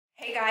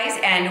Hey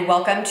guys, and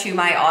welcome to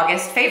my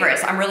August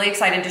favorites. I'm really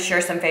excited to share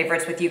some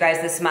favorites with you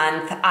guys this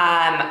month.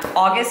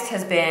 August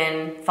has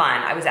been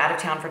fun. I was out of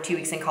town for 2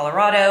 weeks in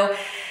Colorado,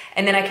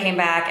 and then I came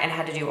back and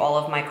had to do all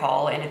of my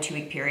call in a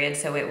 2-week period.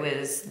 So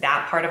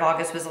that part of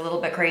August was a little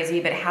bit crazy,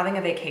 but having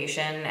a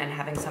vacation and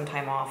having some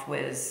time off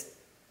was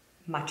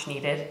much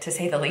needed, to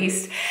say the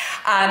least.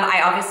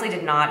 I obviously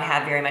did not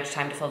have very much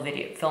time to film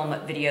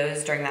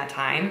videos during that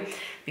time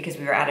because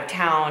we were out of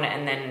town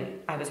and then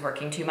I was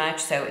working too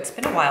much. So it's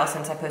been a while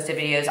since I posted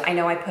videos. I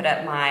know I put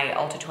up my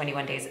Ulta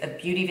 21 Days of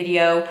Beauty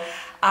video.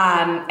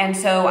 And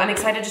so I'm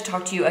excited to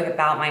talk to you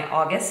about my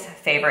August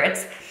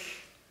favorites.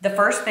 The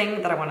first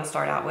thing that I want to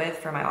start out with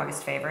for my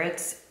August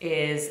favorites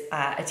is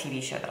a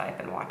TV show that I've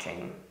been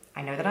watching.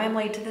 I know that I'm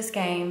late to this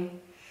game,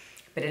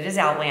 but it is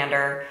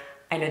Outlander.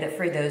 I know that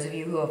for those of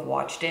you who have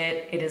watched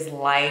it, it is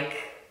like,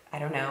 I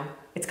don't know,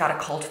 it's got a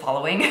cult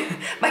following.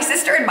 My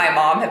sister and my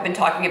mom have been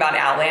talking about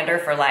Outlander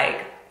for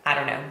like, I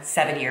don't know,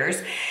 7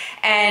 years,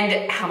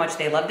 and how much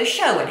they love the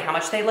show and how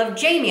much they love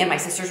Jamie. And my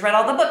sister's read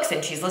all the books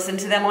and she's listened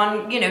to them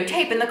on,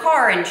 tape in the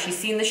car, and she's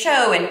seen the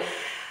show. And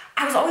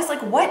I was always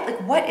like,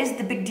 what is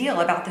the big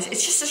deal about this?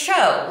 It's just a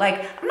show. Like,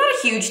 I'm not a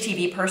huge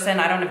TV person.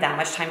 I don't have that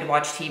much time to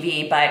watch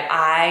TV, but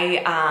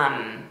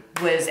I,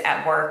 was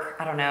at work.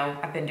 I don't know,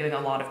 I've been doing a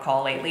lot of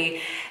call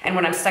lately, and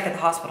when I'm stuck at the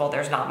hospital,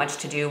 there's not much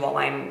to do while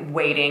I'm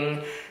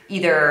waiting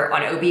either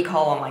on OB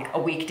call on like a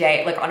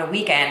weekday. Like on a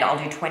weekend,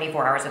 I'll do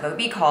 24 hours of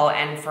OB call,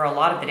 and for a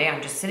lot of the day,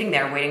 I'm just sitting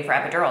there waiting for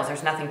epidurals.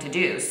 There's nothing to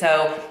do.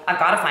 So I've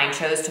got to find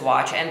shows to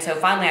watch. And so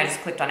finally I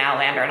just clicked on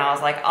Outlander and I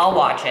was like, I'll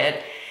watch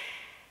it.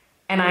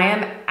 And I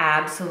am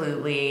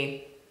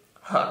absolutely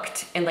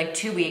hooked. In like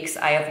 2 weeks,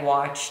 I have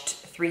watched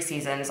 3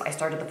 seasons. I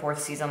started the 4th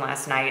season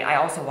last night. I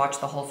also watched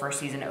the whole 1st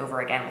season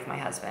over again with my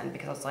husband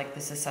because I was like,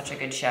 this is such a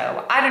good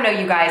show. I don't know,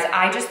 you guys.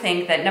 I just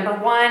think that number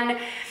one,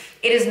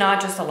 it is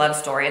not just a love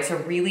story. It's a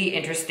really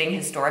interesting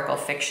historical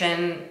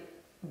fiction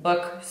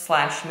book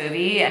 /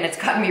 movie, and it's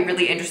gotten me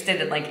really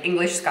interested in like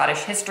English,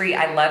 Scottish history.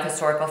 I love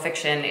historical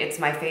fiction. It's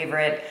my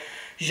favorite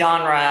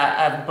genre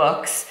of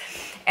books.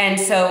 And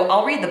so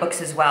I'll read the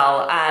books as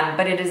well,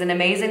 but it is an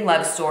amazing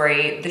love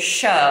story. The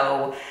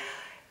show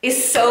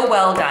is so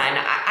well done.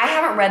 I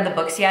haven't read the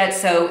books yet,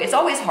 so it's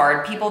always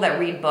hard. People that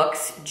read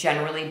books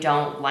generally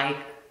don't like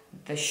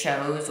the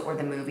shows or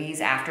the movies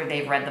after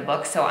they've read the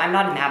books, so I'm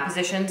not in that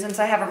position since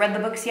I haven't read the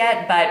books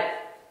yet, but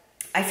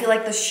I feel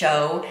like the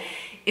show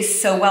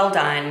is so well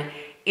done.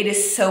 It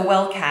is so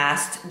well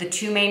cast. The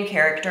 2 main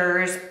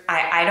characters,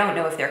 I don't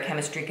know if their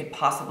chemistry could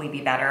possibly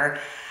be better.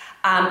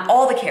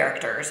 All the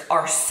characters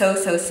are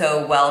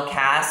so well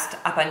cast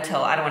up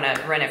until, I don't want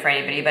to ruin it for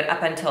anybody, but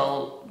up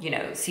until,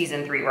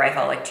 season 3, where I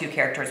felt like 2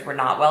 characters were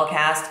not well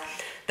cast.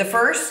 The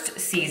 1st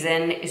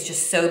season is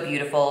just so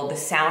beautiful. The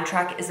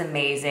soundtrack is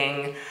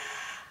amazing.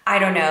 I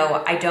don't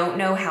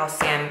know how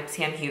Sam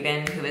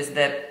Hugan, who is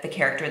the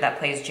character that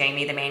plays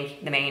Jamie, the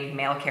main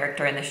male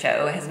character in the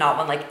show, has not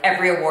won like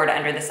every award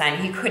under the sun.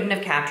 He couldn't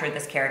have captured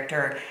this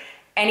character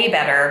any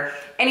better.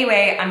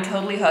 Anyway, I'm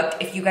totally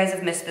hooked. If you guys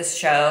have missed this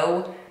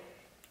show,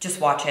 just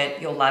watch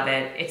it. You'll love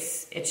it.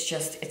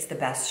 It's the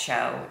best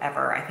show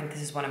ever. I think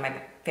this is one of my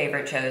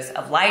favorite shows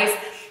of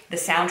life. The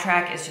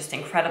soundtrack is just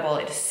incredible.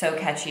 It is so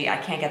catchy. I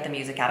can't get the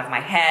music out of my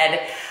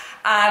head.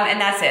 And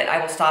that's it. I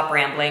will stop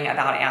rambling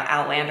about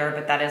Outlander,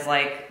 but that is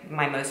like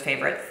my most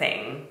favorite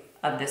thing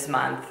of this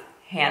month.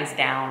 Hands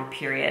down,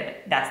 period.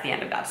 That's the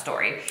end of that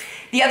story.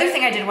 The other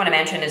thing I did want to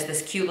mention is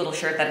this cute little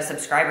shirt that a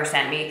subscriber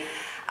sent me.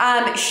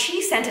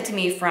 She sent it to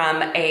me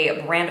from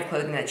a brand of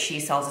clothing that she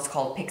sells. It's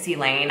called Pixie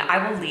Lane.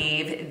 I will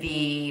leave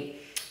the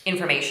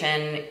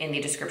information in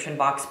the description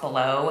box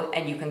below,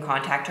 and you can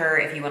contact her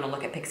if you want to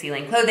look at Pixie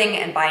Lane clothing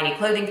and buy any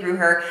clothing through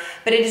her.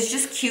 But it is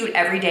just cute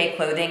everyday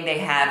clothing. They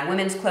have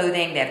women's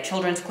clothing, they have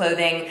children's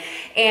clothing,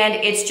 and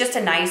it's just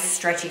a nice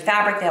stretchy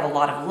fabric. They have a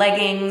lot of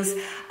leggings,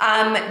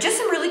 just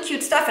some really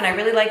cute stuff. And I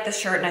really like this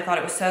shirt, and I thought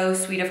it was so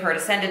sweet of her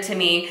to send it to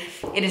me.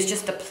 It is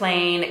just a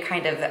plain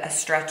kind of a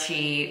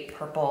stretchy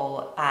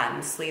purple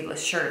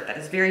sleeveless shirt that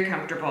is very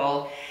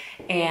comfortable.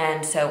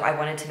 And so I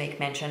wanted to make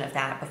mention of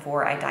that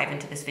before I dive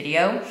into this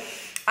video.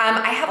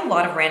 I have a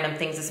lot of random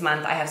things this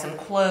month. I have some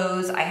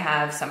clothes, I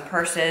have some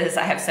purses,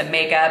 I have some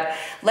makeup.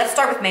 Let's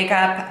start with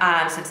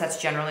makeup, since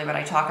that's generally what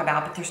I talk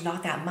about, but there's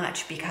not that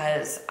much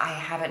because I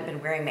haven't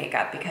been wearing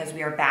makeup because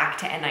we are back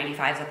to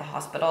N95s at the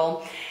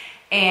hospital.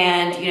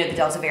 And the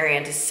Delta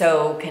variant is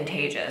so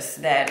contagious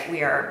that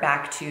we are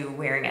back to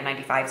wearing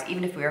N95s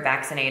even if we are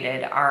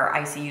vaccinated. Our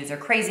ICUs are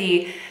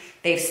crazy.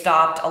 They've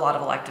stopped a lot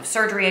of elective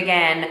surgery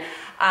again.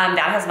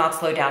 That has not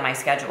slowed down my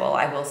schedule.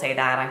 I will say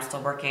that. I'm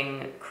still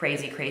working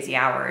crazy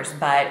hours,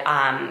 but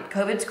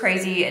COVID's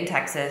crazy in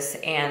Texas,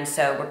 and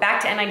so we're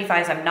back to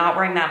N95s. I'm not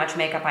wearing that much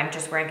makeup. I'm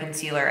just wearing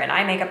concealer and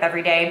eye makeup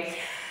every day.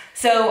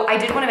 So I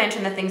did want to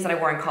mention the things that I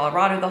wore in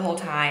Colorado the whole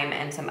time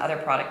and some other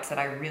products that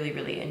I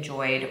really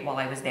enjoyed while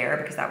I was there,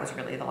 because that was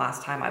really the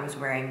last time I was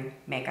wearing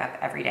makeup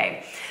every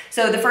day.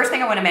 So the first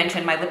thing I want to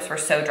mention, my lips were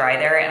so dry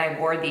there, and I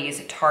wore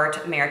these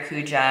Tarte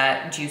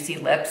Maracuja Juicy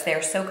Lips.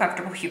 They're so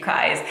comfortable, you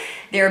guys.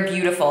 They're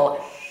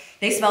beautiful.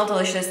 They smell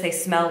delicious. They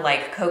smell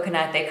like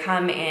coconut. They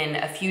come in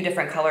a few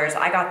different colors.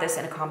 I got this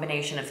in a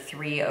combination of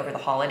 3 over the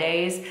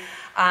holidays.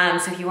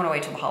 So if you want to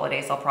wait till the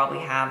holidays, I'll probably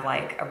have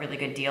like a really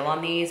good deal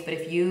on these. But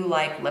if you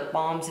like lip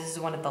balms, this is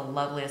one of the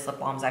loveliest lip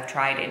balms I've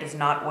tried. It is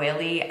not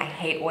oily. I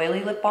hate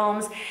oily lip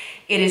balms.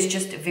 It is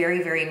just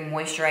very, very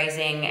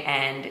moisturizing,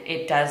 and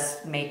it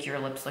does make your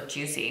lips look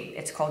juicy.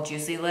 It's called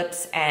Juicy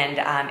Lips, and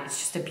it's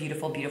just a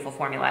beautiful, beautiful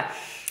formula.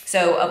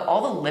 So of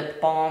all the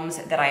lip balms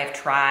that I have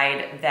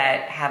tried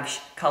that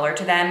have color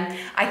to them,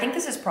 I think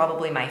this is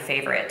probably my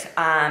favorite.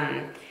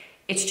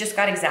 It's just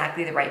got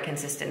exactly the right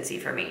consistency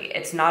for me.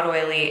 It's not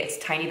oily, it's a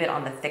tiny bit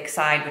on the thick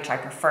side, which I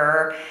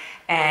prefer,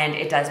 and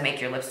it does make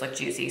your lips look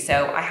juicy.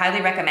 So I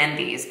highly recommend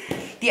these.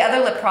 The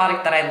other lip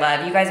product that I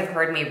love, you guys have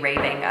heard me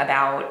raving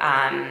about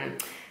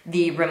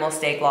the Rimmel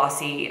Stay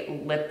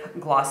Glossy lip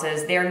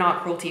glosses. They're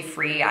not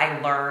cruelty-free,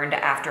 I learned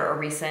after a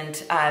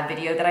recent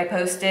video that I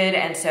posted,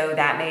 and so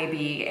that may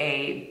be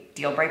a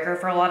deal breaker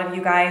for a lot of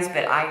you guys,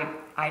 but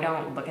I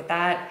don't look at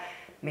that.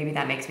 Maybe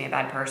that makes me a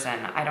bad person,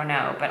 I don't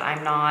know, but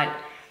I'm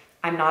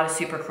not a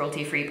super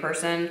cruelty-free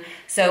person.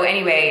 So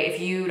anyway,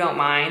 if you don't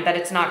mind that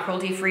it's not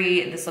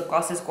cruelty-free, this lip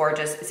gloss is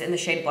gorgeous. It's in the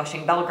shade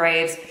Blushing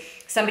Belgraves.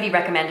 Somebody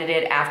recommended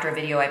it after a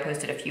video I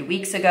posted a few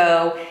weeks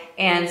ago,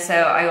 and so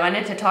I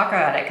wanted to talk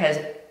about it because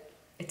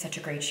it's such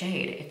a great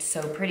shade. It's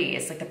so pretty.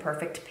 It's like the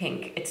perfect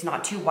pink. It's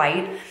not too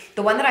white.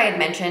 The one that I had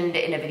mentioned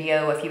in a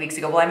video a few weeks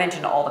ago, well, I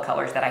mentioned all the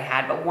colors that I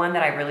had, but one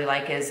that I really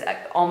like is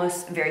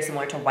almost very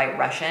similar to White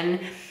Russian.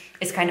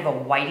 It's kind of a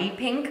whitey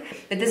pink,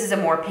 but this is a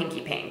more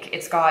pinky pink.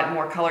 It's got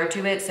more color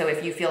to it, so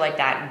if you feel like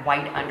that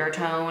white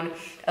undertone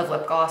of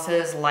lip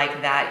glosses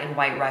like that in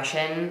White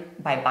Russian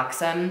by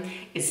Buxom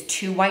is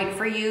too white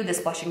for you,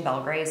 this Blushing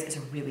Belgraves is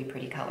a really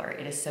pretty color.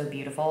 It is so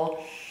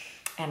beautiful,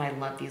 and I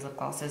love these lip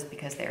glosses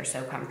because they are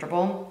so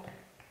comfortable.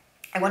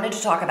 I wanted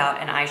to talk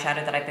about an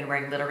eyeshadow that I've been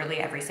wearing literally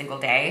every single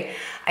day.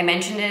 I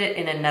mentioned it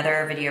in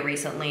another video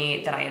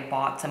recently that I had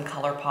bought some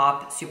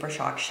ColourPop Super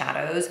Shock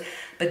shadows,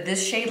 but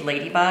this shade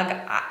Ladybug,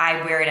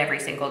 I wear it every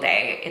single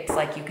day. It's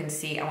like you can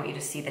see, I want you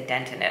to see the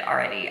dent in it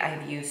already. I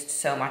have used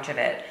so much of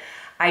it.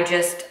 I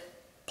just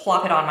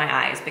plop it on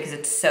my eyes because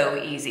it's so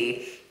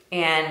easy.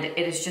 And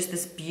it is just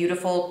this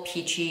beautiful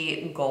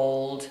peachy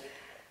gold,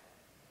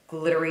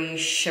 glittery,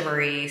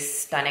 shimmery,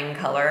 stunning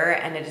color,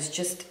 and it is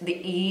just, the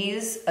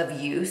ease of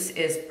use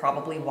is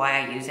probably why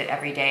I use it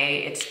every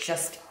day. It's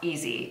just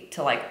easy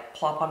to like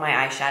plop on my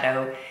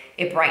eyeshadow.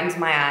 It brightens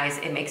my eyes,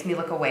 it makes me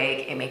look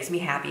awake, it makes me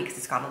happy because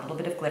it's got a little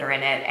bit of glitter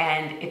in it,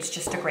 and it's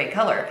just a great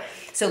color.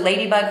 So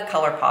Ladybug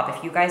ColourPop,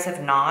 if you guys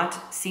have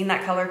not seen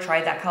that color,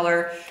 tried that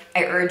color,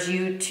 I urge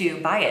you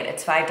to buy it.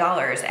 It's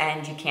 $5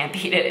 and you can't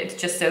beat it. It's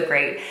just so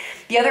great.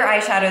 The other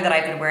eyeshadow that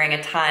I've been wearing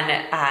a ton,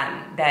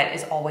 that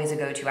is always a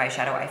go-to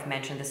eyeshadow, I've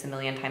mentioned this a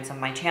million times on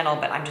my channel,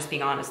 but I'm just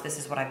being honest, this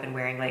is what I've been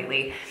wearing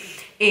lately,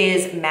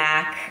 is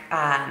MAC,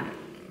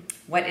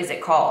 what is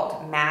it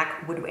called?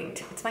 MAC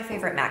Woodwinked. It's my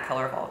favorite MAC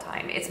color of all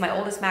time. It's my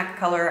oldest MAC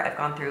color. I've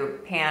gone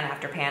through pan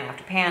after pan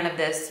after pan of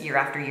this year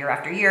after year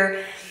after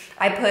year.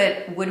 I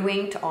put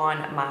Woodwinked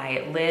on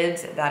my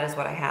lids. That is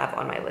what I have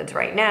on my lids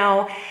right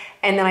now.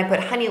 And then I put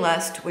Honey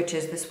Lust, which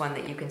is this one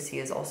that you can see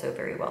is also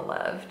very well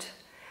loved,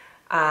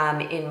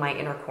 in my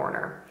inner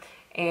corner.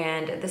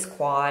 And this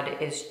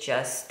quad is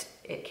just,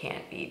 it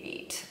can't be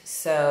beat.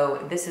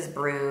 So this is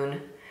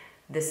Brune.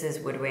 This is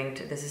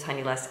Woodwinked, this is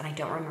Honey Lust, and I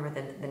don't remember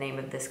the name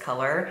of this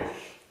color,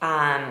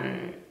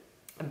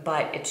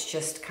 but it's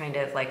just kind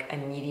of like a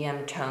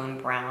medium tone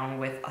brown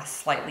with a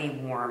slightly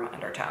warm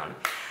undertone.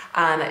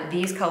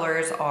 These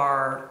colors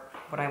are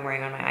what I'm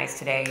wearing on my eyes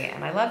today,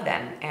 and I love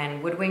them.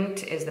 And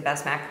Woodwinked is the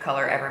best MAC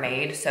color ever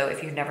made, so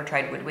if you've never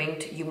tried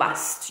Woodwinked, you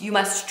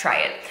must try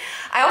it.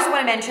 I also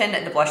want to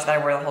mention the blush that I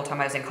wore the whole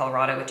time I was in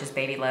Colorado, which is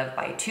Baby Love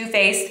by Too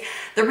Faced.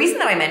 The reason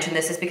that I mention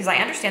this is because I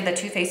understand that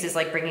Too Faced is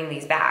like bringing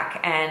these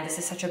back, and this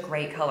is such a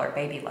great color,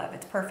 Baby Love.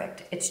 It's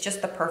perfect. It's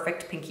just the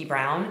perfect pinky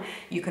brown.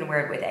 You can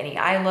wear it with any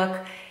eye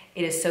look.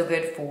 It is so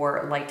good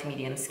for light to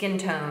medium skin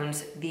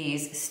tones.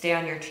 These stay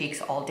on your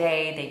cheeks all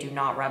day. They do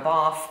not rub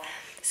off.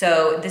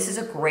 So this is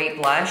a great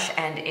blush,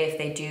 and if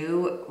they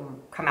do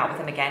come out with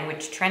them again,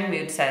 which Trend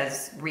Mood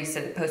says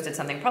posted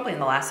something probably in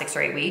the last 6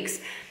 or 8 weeks,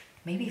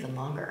 maybe even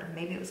longer,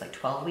 maybe it was like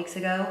 12 weeks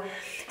ago,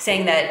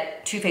 saying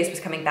that Too Faced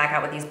was coming back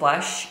out with these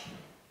blush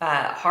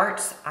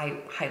hearts, I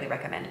highly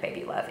recommend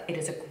Baby Love. It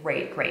is a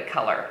great, great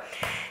color.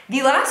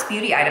 The last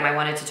beauty item I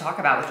wanted to talk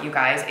about with you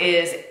guys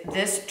is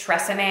this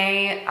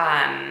Tresemme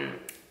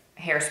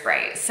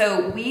hairspray.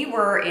 So we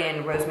were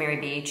in Rosemary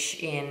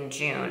Beach in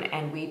June,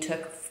 and we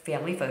took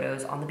family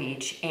photos on the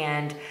beach,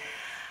 and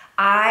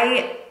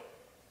I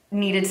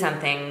needed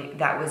something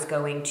that was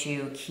going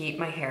to keep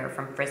my hair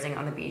from frizzing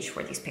on the beach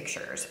for these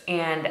pictures.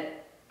 And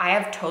I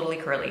have totally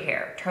curly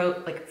hair,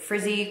 like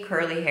frizzy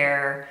curly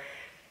hair.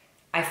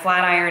 I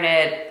flat iron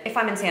it. If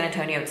I'm in San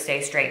Antonio, it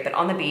stays straight, but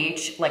on the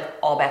beach, like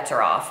all bets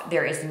are off.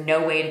 There is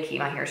no way to keep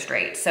my hair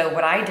straight. So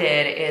what I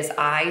did is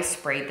I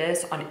sprayed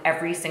this on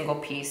every single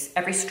piece,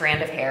 every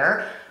strand of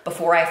hair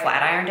before I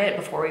flat ironed it,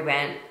 before we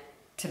went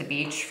to the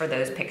beach for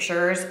those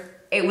pictures.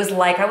 it was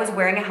like I was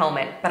wearing a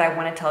helmet, but I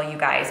want to tell you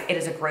guys, it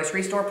is a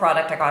grocery store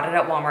product. I got it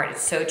at Walmart.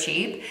 It's so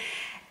cheap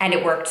and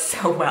it worked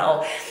so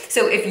well.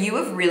 So if you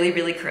have really,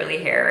 really curly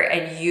hair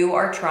and you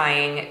are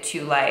trying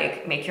to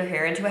like make your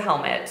hair into a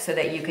helmet so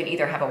that you can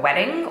either have a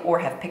wedding or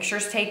have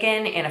pictures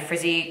taken in a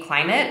frizzy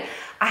climate,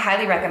 I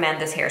highly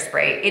recommend this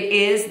hairspray. It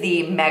is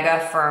the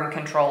Mega Firm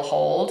Control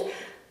Hold.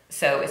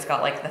 So it's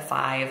got like the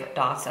 5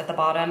 dots at the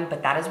bottom,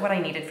 but that is what I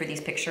needed for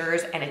these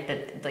pictures, and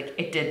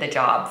it did the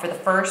job. For the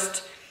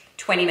first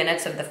 20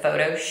 minutes of the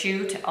photo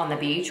shoot on the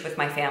beach with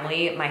my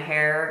family, my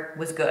hair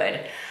was good.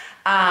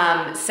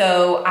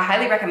 So I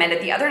highly recommend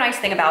it. The other nice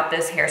thing about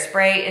this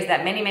hairspray is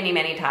that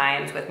many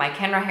times with my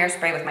Kenra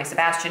hairspray, with my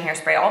Sebastian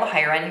hairspray, all the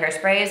higher end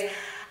hairsprays,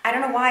 I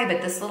don't know why,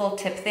 but this little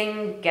tip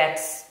thing the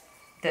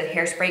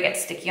hairspray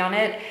gets sticky on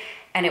it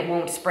and it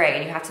won't spray.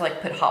 And you have to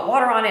like put hot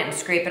water on it and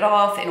scrape it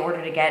off in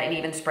order to get an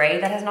even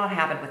spray. That has not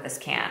happened with this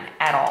can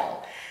at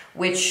all,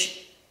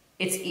 which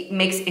it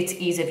makes its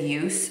ease of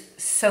use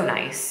so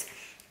nice.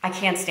 I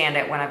can't stand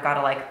it when I've got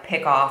to like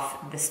pick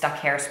off the stuck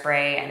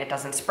hairspray and it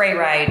doesn't spray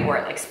right, or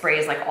it like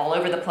sprays like all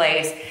over the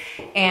place.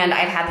 And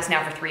I've had this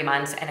now for 3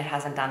 months and it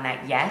hasn't done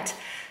that yet.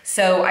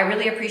 So I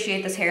really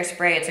appreciate this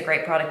hairspray. It's a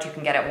great product you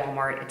can get at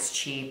Walmart. It's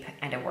cheap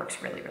and it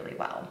works really, really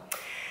well.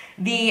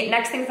 The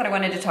next things that I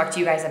wanted to talk to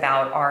you guys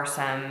about are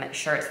some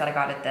shirts that I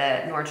got at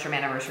the Nordstrom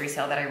anniversary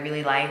sale that I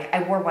really like.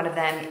 I wore one of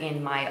them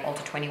in my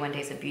Ulta 21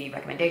 Days of Beauty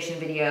recommendation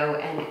video,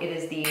 and it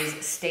is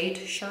these State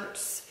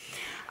shirts.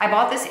 I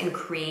bought this in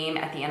cream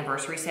at the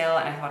anniversary sale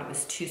and I thought it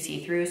was too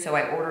see-through, so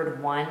I ordered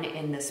one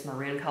in this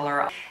maroon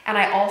color. And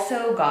I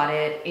also got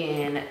it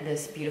in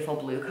this beautiful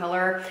blue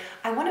color.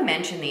 I want to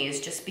mention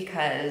these just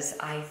because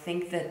I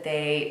think that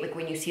they, like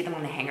when you see them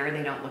on the hanger,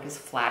 they don't look as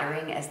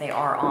flattering as they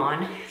are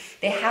on.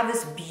 They have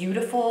this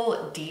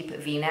beautiful deep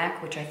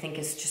V-neck, which I think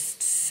is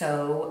just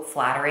so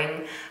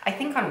flattering. I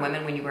think on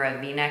women, when you wear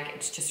a V-neck,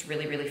 it's just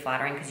really, really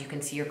flattering because you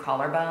can see your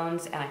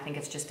collarbones, and I think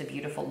it's just a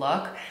beautiful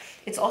look.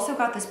 It's also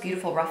got this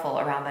beautiful ruffle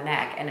around the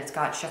neck, and it's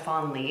got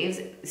chiffon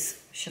sleeves.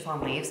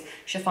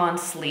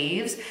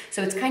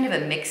 So it's kind of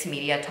a mixed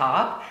media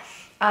top.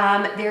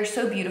 They're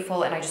so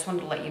beautiful, and I just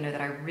wanted to let you know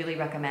that I really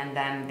recommend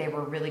them. They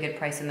were a really good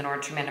price in the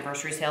Nordstrom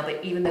anniversary sale,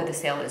 but even though the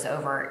sale is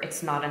over,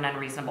 it's not an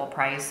unreasonable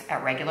price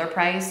at regular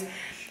price.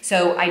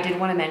 So I did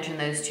want to mention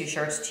those 2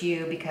 shirts to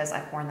you because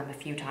I've worn them a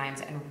few times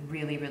and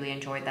really, really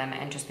enjoyed them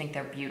and just think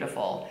they're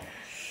beautiful.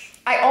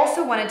 I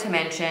also wanted to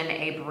mention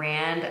a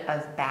brand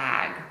of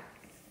bag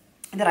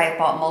that I have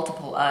bought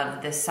multiple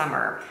of this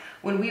summer.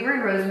 When we were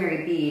in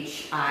Rosemary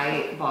Beach,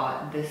 I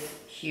bought this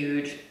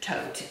huge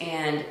tote,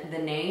 and the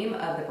name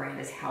of the brand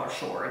is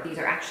Howshore. These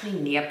are actually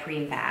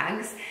neoprene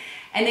bags,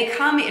 and they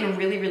come in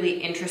really, really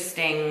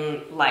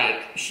interesting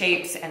like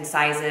shapes and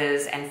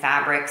sizes and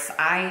fabrics.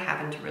 I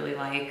happen to really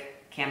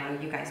like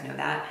camo, you guys know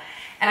that.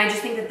 And I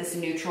just think that this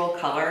neutral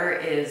color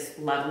is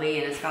lovely,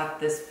 and it's got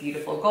this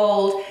beautiful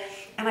gold.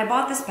 And I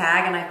bought this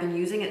bag and I've been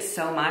using it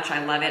so much.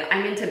 I love it.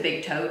 I'm into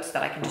big totes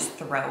that I can just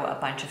throw a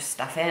bunch of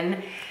stuff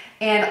in.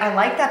 And I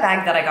like that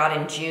bag that I got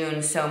in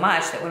June so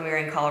much that when we were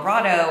in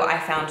Colorado, I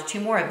found 2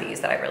 more of these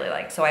that I really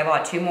liked. So I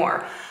bought 2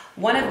 more.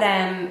 One of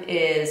them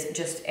is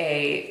just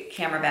a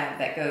camera bag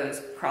that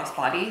goes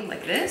crossbody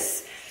like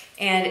this.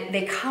 And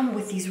they come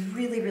with these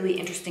really, really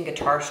interesting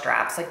guitar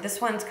straps. Like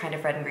this one's kind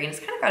of red and green. It's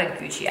kind of got a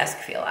Gucci-esque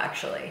feel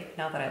actually,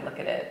 now that I look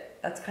at it.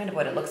 That's kind of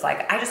what it looks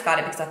like. I just got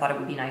it because I thought it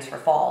would be nice for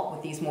fall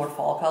with these more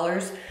fall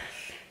colors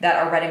that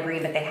are red and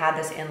green, but they had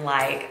this in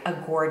like a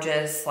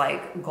gorgeous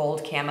like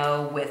gold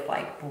camo with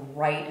like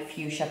bright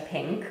fuchsia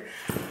pink,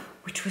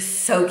 which was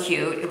so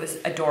cute. It was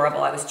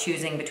adorable. I was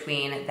choosing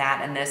between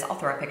that and this. I'll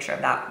throw a picture of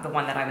that, the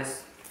one that I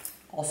was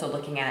also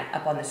looking at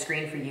up on the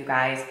screen for you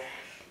guys.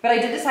 But I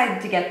did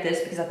decide to get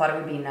this because I thought it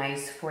would be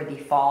nice for the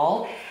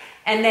fall.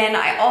 And then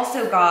I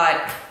also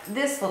got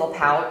this little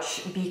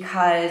pouch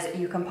because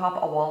you can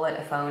pop a wallet,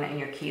 a phone, and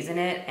your keys in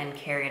it and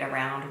carry it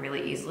around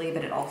really easily,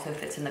 but it also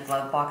fits in the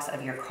glove box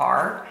of your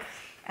car.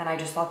 And I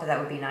just thought that that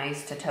would be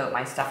nice to tote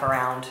my stuff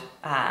around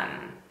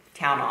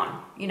town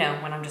on, you know,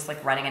 when I'm just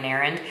like running an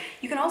errand.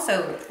 You can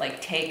also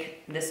like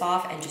take this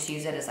off and just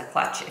use it as a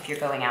clutch if you're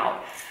going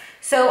out.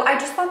 So I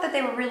just thought that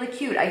they were really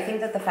cute. I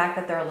think that the fact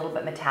that they're a little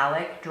bit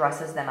metallic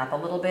dresses them up a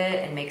little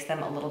bit and makes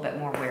them a little bit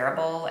more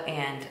wearable.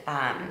 And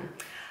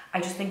I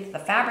just think that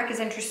the fabric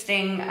is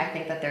interesting. I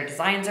think that their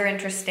designs are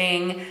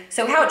interesting.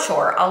 So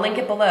Howshore, I'll link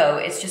it below.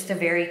 It's just a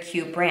very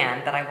cute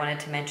brand that I wanted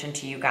to mention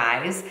to you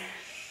guys.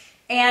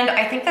 And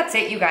I think that's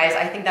it, you guys.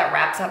 I think that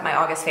wraps up my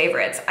August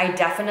favorites. I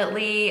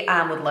definitely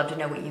would love to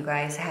know what you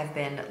guys have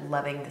been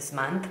loving this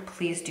month.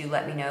 Please do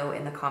let me know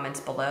in the comments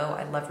below.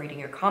 I love reading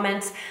your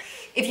comments.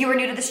 If you are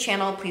new to this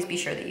channel, please be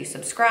sure that you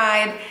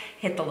subscribe,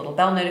 hit the little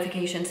bell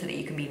notification so that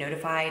you can be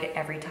notified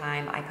every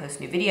time I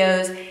post new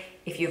videos.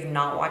 If you have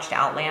not watched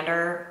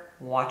Outlander,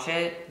 watch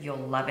it. You'll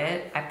love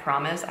it. I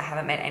promise. I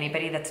haven't met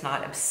anybody that's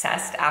not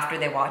obsessed after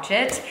they watch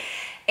it.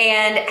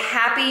 And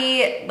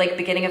happy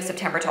beginning of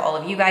September to all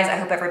of you guys. I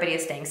hope everybody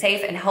is staying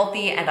safe and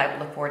healthy, and I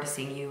look forward to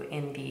seeing you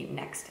in the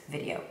next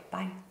video.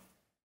 Bye.